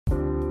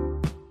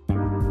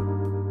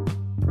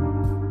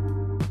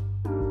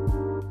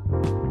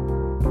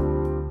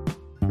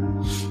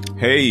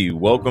Hey,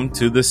 welcome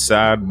to the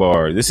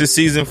Sidebar. This is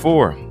season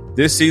 4.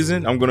 This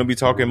season, I'm going to be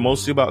talking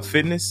mostly about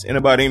fitness and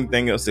about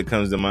anything else that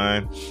comes to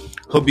mind.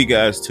 Hope you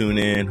guys tune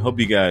in. Hope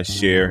you guys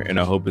share, and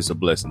I hope it's a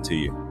blessing to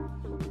you.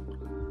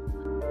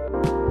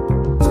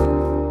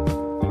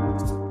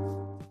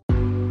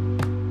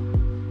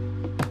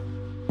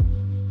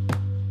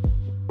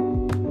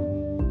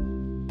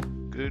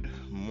 Good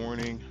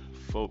morning,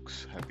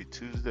 folks. Happy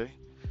Tuesday,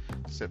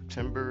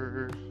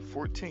 September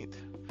 14th.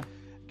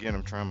 Again,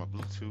 I'm trying my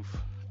Bluetooth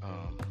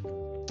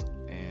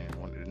and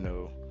wanted to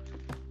know,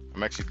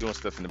 I'm actually doing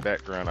stuff in the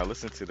background. I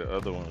listened to the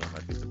other one when I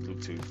did the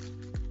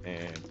Bluetooth,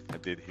 and I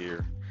did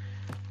hear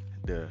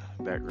the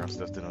background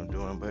stuff that I'm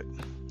doing, but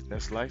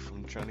that's life.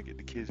 I'm trying to get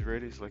the kids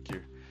ready. It's like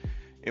you're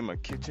in my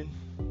kitchen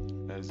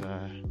as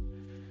I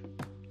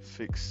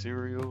fix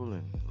cereal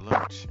and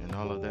lunch and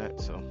all of that,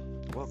 so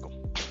welcome.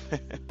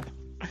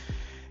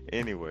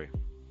 Anyway,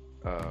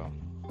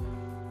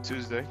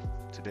 Tuesday.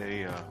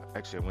 Today,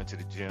 actually, I went to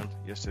the gym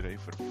yesterday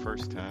for the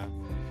first time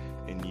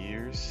in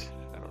years.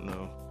 I don't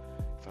know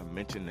if I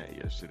mentioned that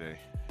yesterday.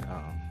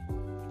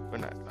 Well,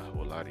 not a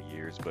whole lot of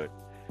years, but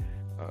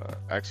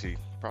actually,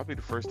 probably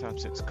the first time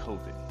since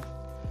COVID.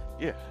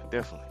 Yeah,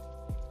 definitely.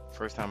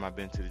 First time I've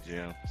been to the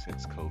gym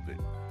since COVID.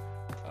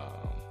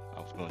 I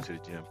was going to the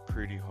gym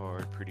pretty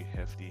hard, pretty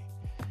hefty,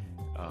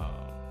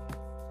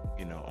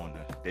 on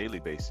a daily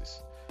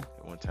basis.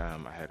 At one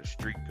time, I had a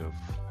streak of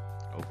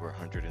over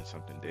 100 and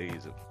something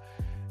days of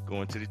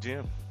going to the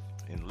gym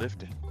and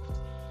lifting.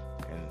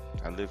 And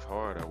I live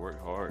hard, I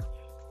work hard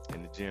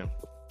in the gym,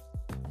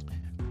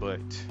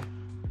 but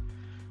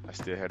I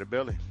still had a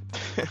belly.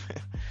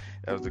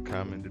 That was the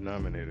common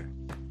denominator.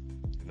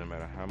 No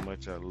matter how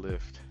much I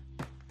lift,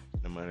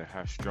 no matter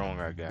how strong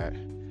I got,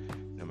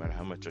 no matter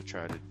how much I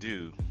tried to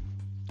do,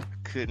 I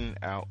couldn't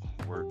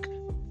outwork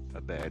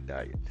a bad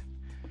diet.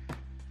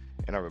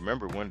 And I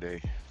remember one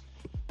day,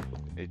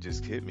 it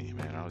just hit me,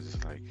 man. I was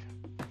just like,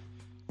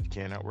 you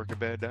can't outwork a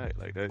bad diet.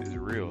 Like, that is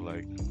real.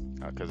 Like,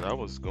 because I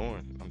was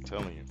going, I'm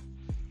telling you,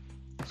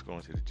 I was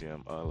going to the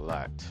gym a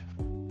lot.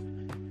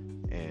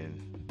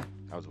 And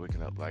I was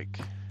waking up like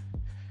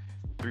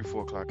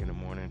 3-4 o'clock in the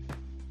morning,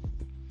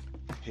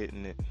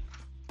 hitting it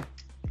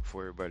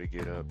before everybody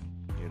get up,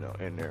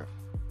 in there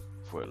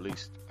for at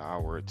least an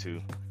hour or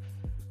two.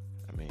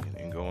 I mean,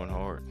 and going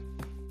hard.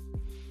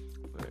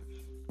 But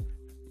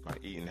my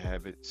eating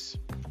habits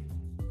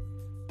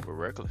were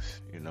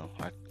reckless.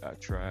 I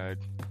tried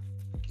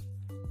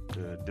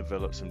to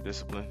develop some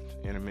discipline,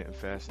 intermittent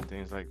fasting,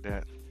 things like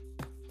that,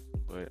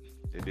 but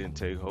it didn't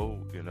take hold,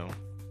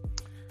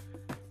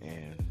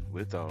 and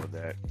with all of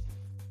that,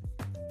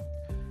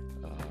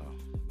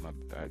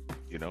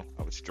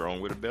 I was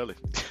strong with a belly.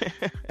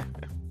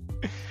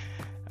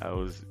 I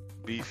was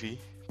beefy,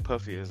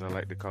 puffy, as I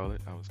like to call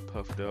it. I was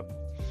puffed up,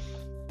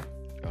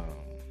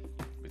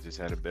 but just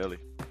had a belly.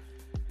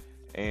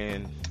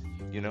 And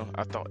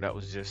I thought that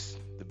was just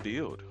the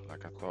build.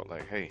 Like, I thought,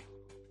 like, hey,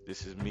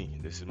 this is me.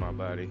 This is my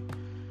body.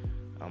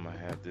 I'm going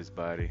to have this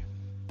body.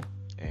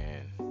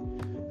 And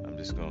I'm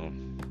just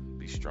going to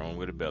be strong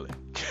with a belly.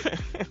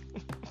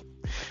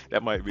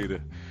 That might be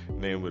the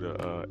name of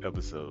the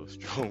episode,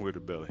 Strong with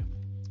a Belly.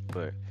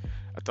 But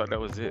I thought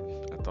that was it.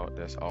 I thought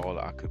that's all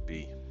I could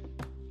be.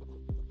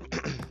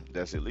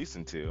 That's at least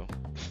until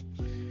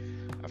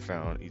I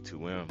found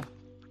E2M.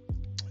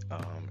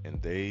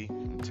 And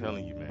I'm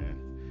telling you,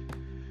 man,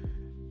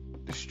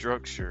 the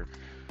structure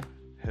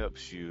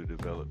helps you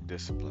develop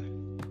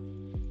discipline,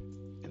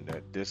 and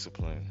that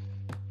discipline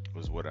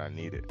was what I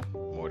needed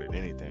more than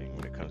anything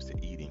when it comes to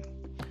eating,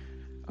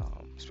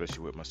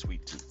 especially with my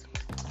sweet tooth.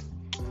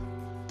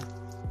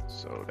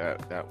 So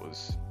that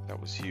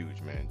was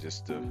huge, man.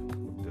 Just the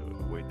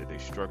way that they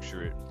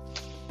structure it,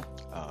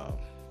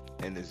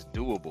 and it's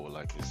doable,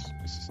 like it's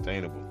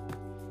sustainable.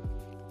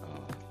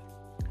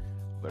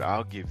 But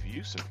I'll give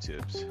you some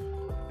tips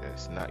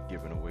that's not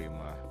giving away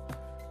my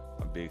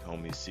big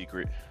homie's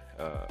secret.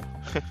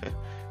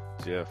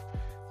 Jeff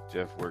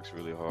works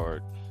really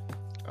hard,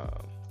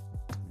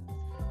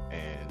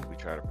 and we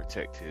try to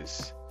protect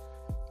his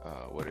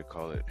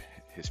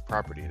his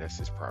property. That's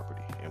his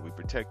property, and we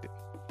protect it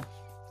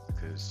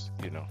because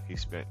he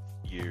spent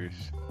years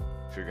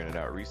figuring it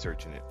out,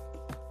 researching it,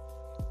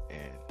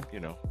 and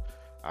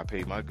I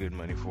paid my good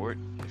money for it.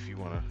 If you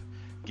want to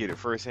get it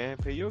firsthand,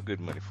 pay your good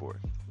money for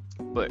it.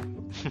 But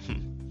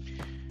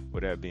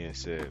with that being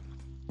said,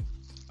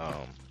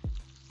 the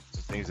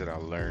things that I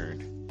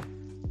learned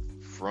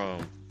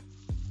from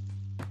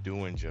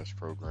doing Just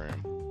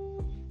Program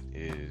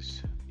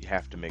is you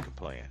have to make a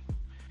plan.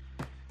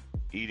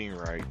 Eating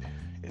right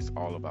is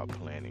all about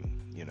planning,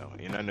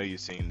 and I know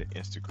you've seen the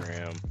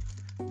Instagram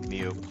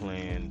meal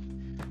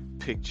plan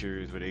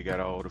pictures where they got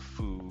all the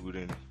food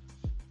and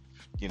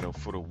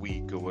for the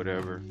week or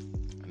whatever.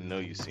 I know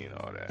you've seen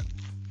all that,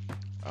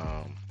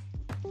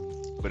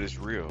 but it's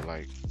real.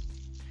 Like,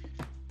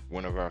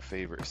 one of our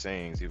favorite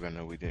sayings, even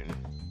though we didn't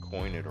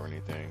coin it or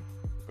anything,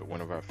 but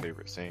one of our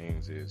favorite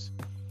sayings is,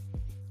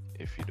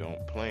 if you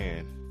don't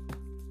plan,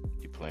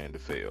 you plan to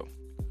fail.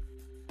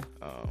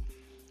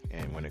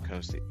 And when it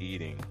comes to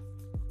eating,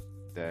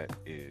 that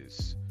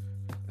is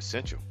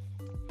essential,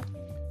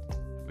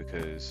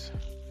 because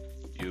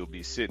you'll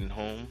be sitting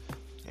home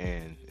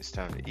and it's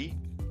time to eat.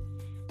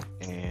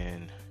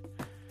 And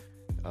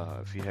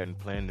if you hadn't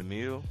planned the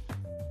meal,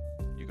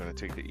 you're going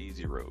to take the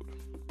easy road.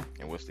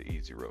 And what's the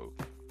easy road?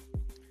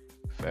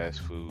 Fast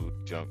food,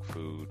 junk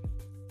food,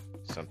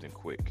 something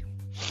quick.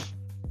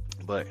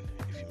 But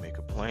if you make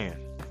a plan,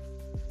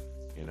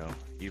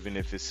 even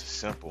if it's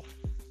simple,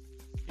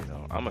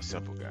 I'm a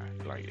simple guy.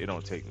 Like, it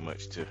don't take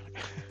much to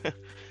to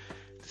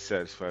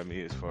satisfy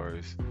me as far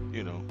as,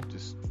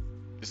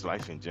 just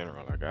life in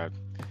general. Like,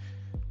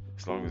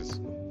 as long as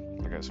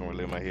I got somewhere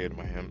to lay my head,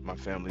 my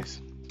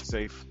family's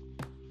safe,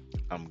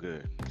 I'm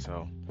good.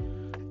 So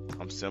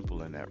I'm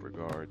simple in that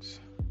regards.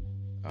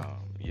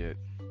 Yet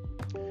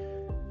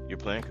your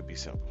plan could be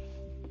simple.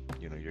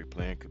 Your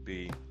plan could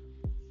be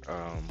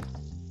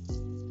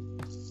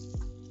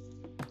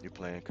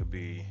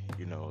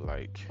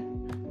like,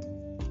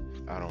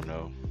 I don't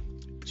know,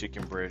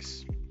 chicken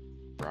breast,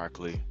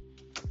 broccoli,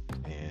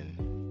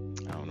 and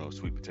I don't know,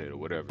 sweet potato,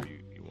 whatever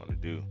you want to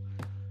do.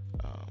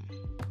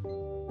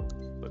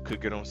 But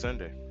cook it on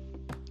Sunday.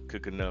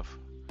 Cook enough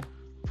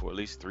for at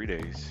least 3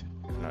 days,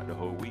 if not the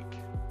whole week.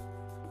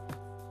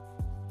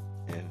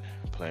 And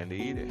plan to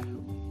eat it.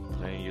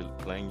 Plan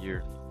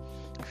your,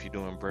 if you're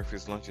doing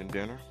breakfast, lunch, and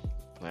dinner,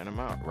 plan them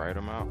out, write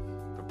them out,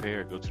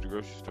 prepare, go to the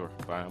grocery store,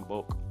 buy in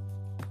bulk.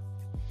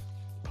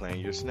 Plan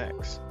your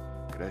snacks.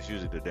 That's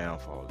usually the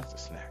downfall, is the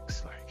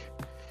snacks. Like,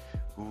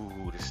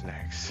 ooh, the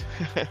snacks.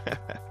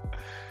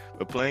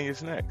 But plan your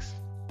snacks.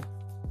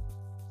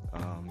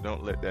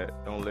 Don't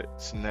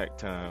let snack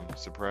time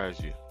surprise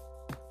you.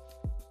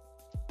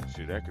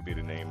 Shoot, that could be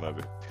the name of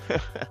it.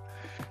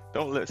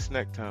 Don't let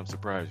snack time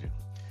surprise you.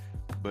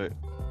 But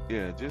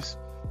yeah,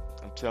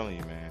 I'm telling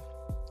you, man,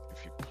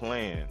 if you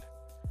plan,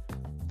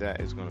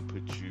 that is going to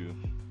put you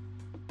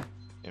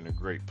in a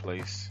great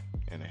place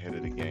and ahead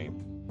of the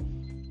game.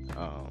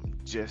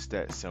 Just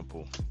that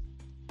simple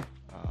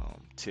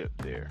tip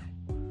there.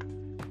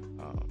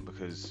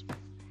 Because,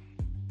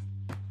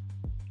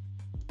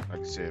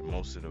 like I said,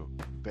 most of the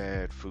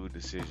bad food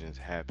decisions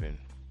happen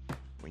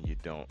when you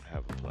don't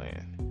have a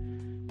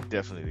plan.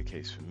 Definitely the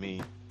case for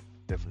me.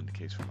 Definitely the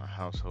case for my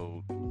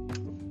household.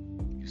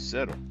 You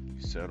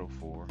settle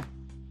for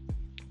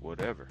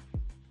whatever.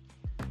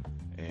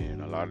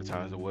 And a lot of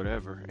times the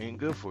whatever ain't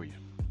good for you.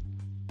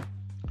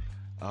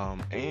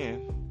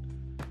 And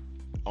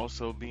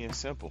also being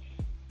simple,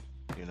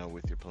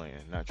 with your plan,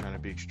 not trying to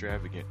be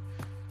extravagant.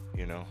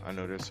 I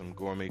know there's some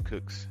gourmet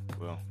cooks,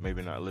 well,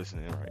 maybe not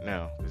listening right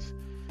now, because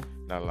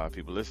not a lot of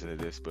people listen to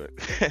this, but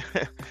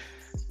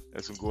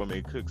there's some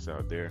gourmet cooks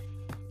out there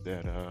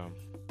that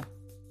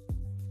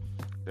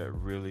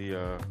really,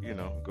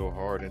 go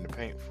hard in the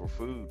paint for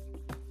food.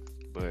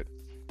 But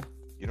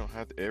you don't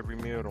have to, every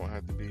meal don't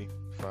have to be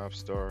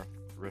 5-star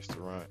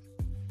restaurant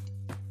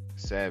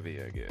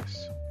savvy, I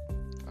guess.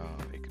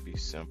 It could be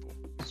simple,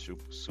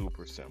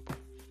 super simple.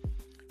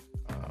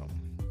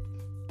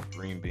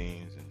 Green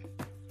beans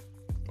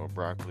or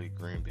broccoli,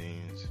 green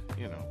beans,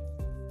 and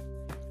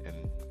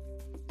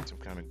some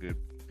kind of good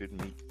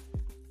meat.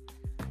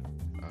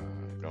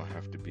 Don't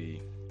have to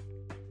be,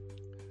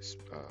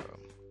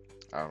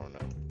 I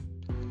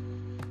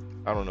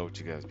don't know what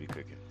you guys be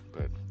cooking,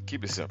 but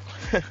keep it simple.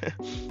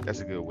 That's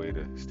a good way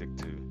to stick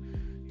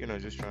to,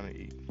 just trying to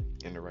eat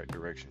in the right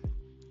direction.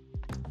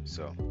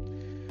 So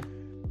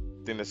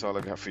I think that's all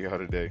I got for y'all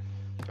today.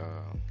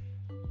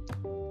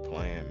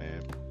 Plan,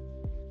 man.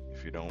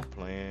 If you don't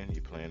plan,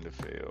 you plan to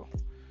fail.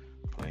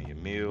 Plan your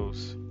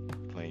meals,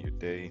 plan your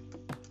day,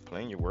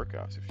 plan your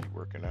workouts. If you're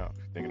working out,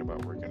 if you're thinking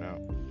about working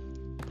out,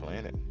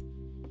 plan it.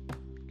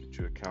 Get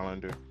you a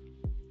calendar.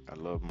 I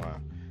love my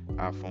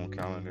iPhone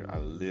calendar. I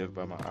live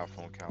by my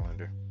iPhone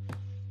calendar.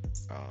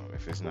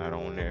 If it's not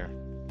on there,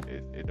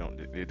 it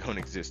don't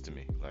exist to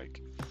me.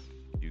 Like,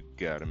 you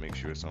gotta make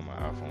sure it's on my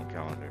iPhone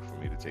calendar for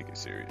me to take it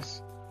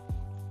serious.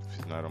 If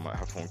it's not on my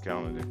iPhone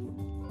calendar,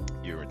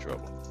 you're in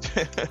trouble.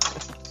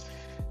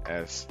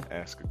 Ask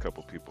a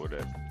couple people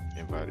that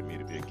invited me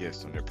to be a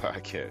guest on their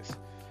podcast.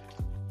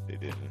 They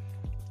didn't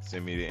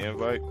send me the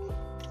invite.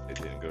 It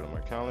didn't go to my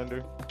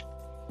calendar,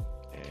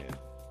 and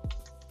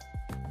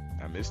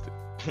I missed it.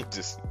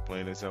 Just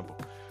plain and simple.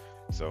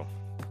 So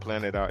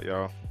plan it out,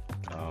 y'all.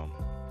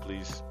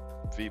 Please,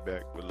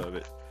 feedback, we love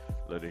it.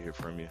 Love to hear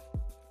from you.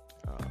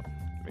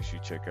 Make sure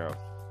you check out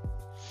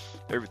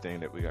everything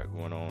that we got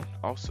going on.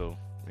 Also,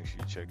 make sure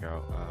you check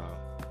out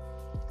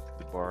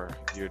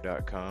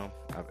thebargear.com.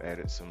 I've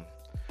added some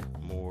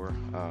more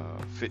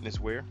fitness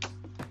wear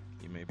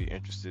you may be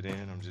interested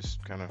in. I'm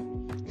just kind of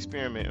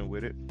experimenting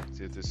with it,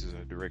 see if this is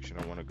a direction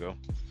I want to go.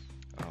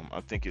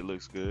 I think it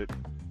looks good.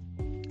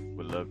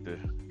 Would love to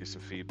get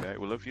some feedback.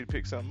 Would love for you to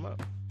pick something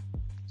up.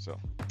 So,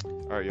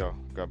 all right, y'all.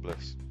 God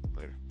bless.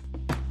 Later.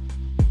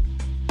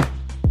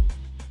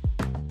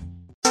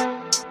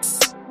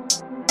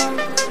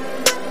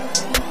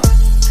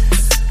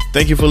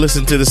 Thank you for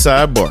listening to the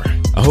Sidebar.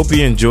 I hope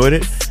you enjoyed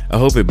it. I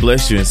hope it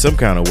blessed you in some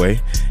kind of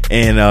way.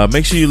 And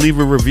make sure you leave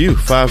a review,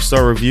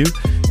 5-star review,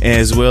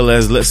 as well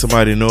as let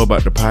somebody know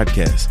about the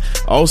podcast.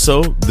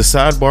 Also, the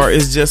sidebar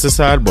is just a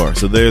sidebar.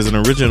 So there's an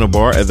original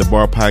bar at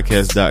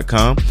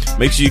thebarpodcast.com.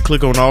 Make sure you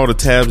click on all the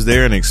tabs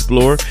there and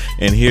explore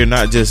and hear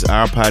not just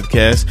our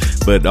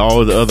podcast, but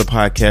all the other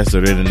podcasts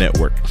that are in the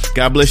network.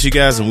 God bless you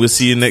guys, and we'll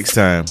see you next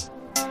time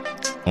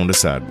on the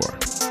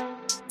sidebar.